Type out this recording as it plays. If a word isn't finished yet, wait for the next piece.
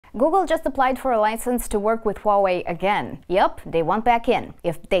Google just applied for a license to work with Huawei again. Yup, they want back in.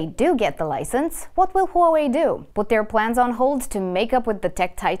 If they do get the license, what will Huawei do? Put their plans on hold to make up with the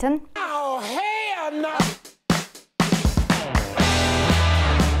tech titan? Oh, hell no!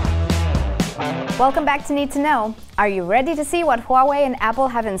 Welcome back to Need to Know. Are you ready to see what Huawei and Apple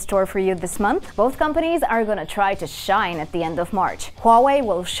have in store for you this month? Both companies are going to try to shine at the end of March. Huawei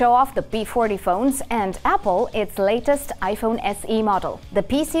will show off the P40 phones and Apple its latest iPhone SE model. The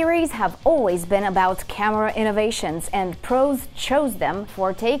P series have always been about camera innovations and pros chose them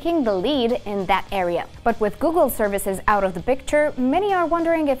for taking the lead in that area. But with Google services out of the picture, many are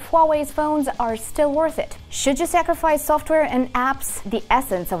wondering if Huawei's phones are still worth it. Should you sacrifice software and apps, the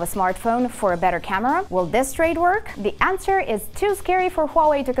essence of a smartphone, for a better camera? Will this trade work? The answer is too scary for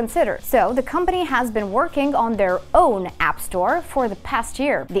Huawei to consider. So the company has been working on their own app store for the past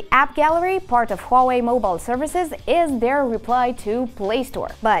year. The App Gallery, part of Huawei Mobile Services, is their reply to Play Store.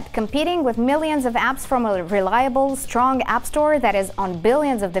 But competing with millions of apps from a reliable, strong app store that is on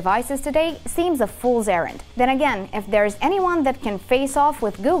billions of devices today seems a fool's errand. Then again, if there's anyone that can face off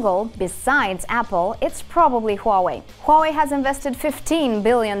with Google besides Apple, it's probably Huawei. Huawei has invested $15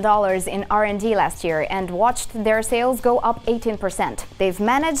 billion in R&D last year and watched their sales go up 18%. They've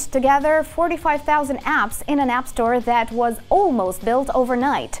managed to gather 45,000 apps in an app store that was almost built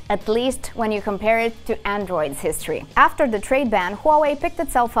overnight, at least when you compare it to Android's history. After the trade ban, Huawei picked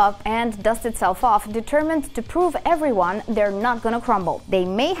itself up and dusted itself off, determined to prove everyone they're not gonna crumble. They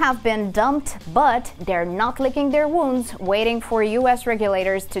may have been dumped, but they're not licking their wounds, waiting for US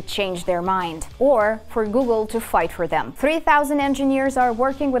regulators to change their mind, or for Google to fight for them. 3,000 engineers are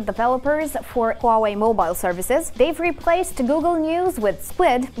working with developers for Huawei Mobile Services. They've replaced Google News with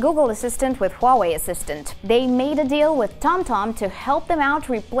Squid, Google Assistant with Huawei Assistant. They made a deal with TomTom to help them out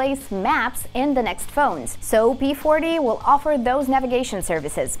replace Maps in the next phones. So P40 will offer those navigation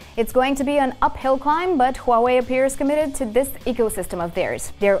services. It's going to be an uphill climb, but Huawei appears committed to this ecosystem of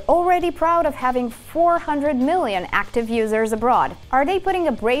theirs. They're already proud of having 400 million active users abroad. Are they putting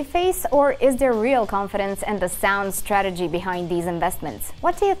a brave face, or is there real confidence and the sound strategy behind these investments?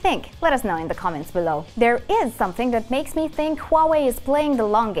 What do you think? Let us know in the comments below. There is something that makes me think Huawei is playing the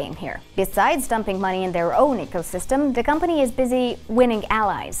long game here. Besides dumping money in their own ecosystem, the company is busy winning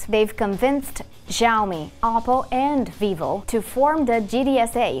allies. They've convinced Xiaomi, Oppo and Vivo to form the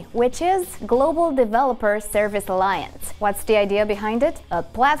GDSA, which is Global Developer Service Alliance. What's the idea behind it? A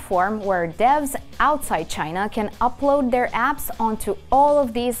platform where devs outside China can upload their apps onto all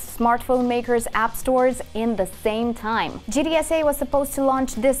of these smartphone makers' app stores in the same time. GDSA was supposed to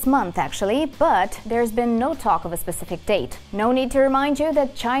launch this month actually, but there's been no talk of a specific date. No need to remind you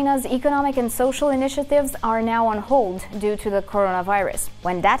that China's economic and social initiatives are now on hold due to the coronavirus.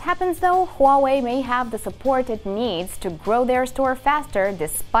 When that happens though, Huawei may have the support it needs to grow their store faster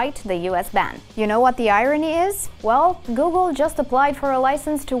despite the US ban. You know what the irony is? Well, Google just applied for a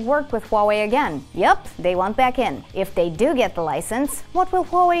license to work with Huawei again. Yup, they want back in. If they do get the license, what will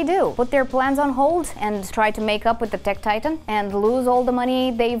Huawei do? Put their plans on hold and try to make up with the tech titan and lose all the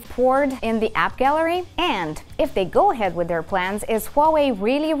money they've poured in the App Gallery? And if they go ahead with their plans, is Huawei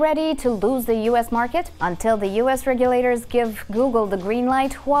really ready to lose the US market? Until the US regulators give Google the green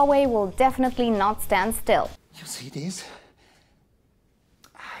light, Huawei will definitely not stand still. You see this?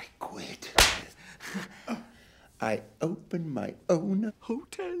 I quit. I open my own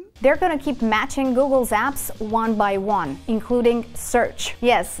hotel. They're gonna keep matching Google's apps one by one, including Search.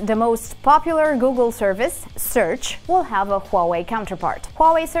 Yes, the most popular Google service, Search, will have a Huawei counterpart.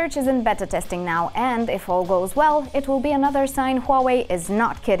 Huawei Search is in beta testing now, and if all goes well, it will be another sign Huawei is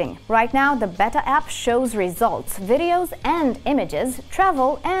not kidding. Right now, the beta app shows results, videos and images,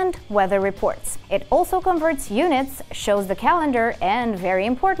 travel and weather reports. It also converts units, shows the calendar, and very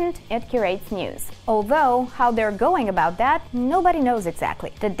important, it curates news. Although, how they're going about that, nobody knows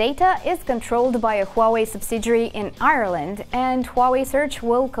exactly. The data is controlled by a Huawei subsidiary in Ireland, and Huawei Search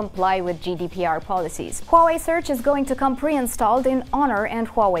will comply with GDPR policies. Huawei Search is going to come pre-installed in Honor and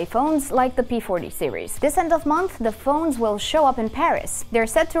Huawei phones like the P40 series. This end of month, the phones will show up in Paris. They're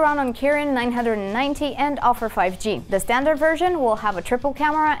set to run on Kirin 990 and offer 5G. The standard version will have a triple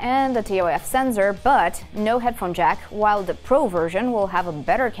camera and a TOF sensor, but no headphone jack, while the Pro version will have a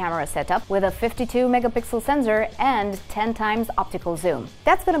better camera setup with a 52-megapixel sensor and 10 times optical zoom.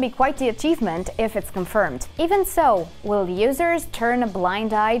 That's going to be quite the achievement if it's confirmed. Even so, will users turn a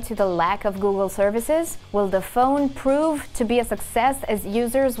blind eye to the lack of Google services? Will the phone prove to be a success as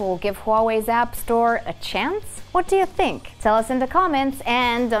users will give Huawei's App Store a chance? What do you think? Tell us in the comments,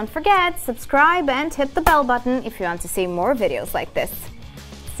 and don't forget, subscribe and hit the bell button if you want to see more videos like this.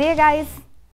 See you guys!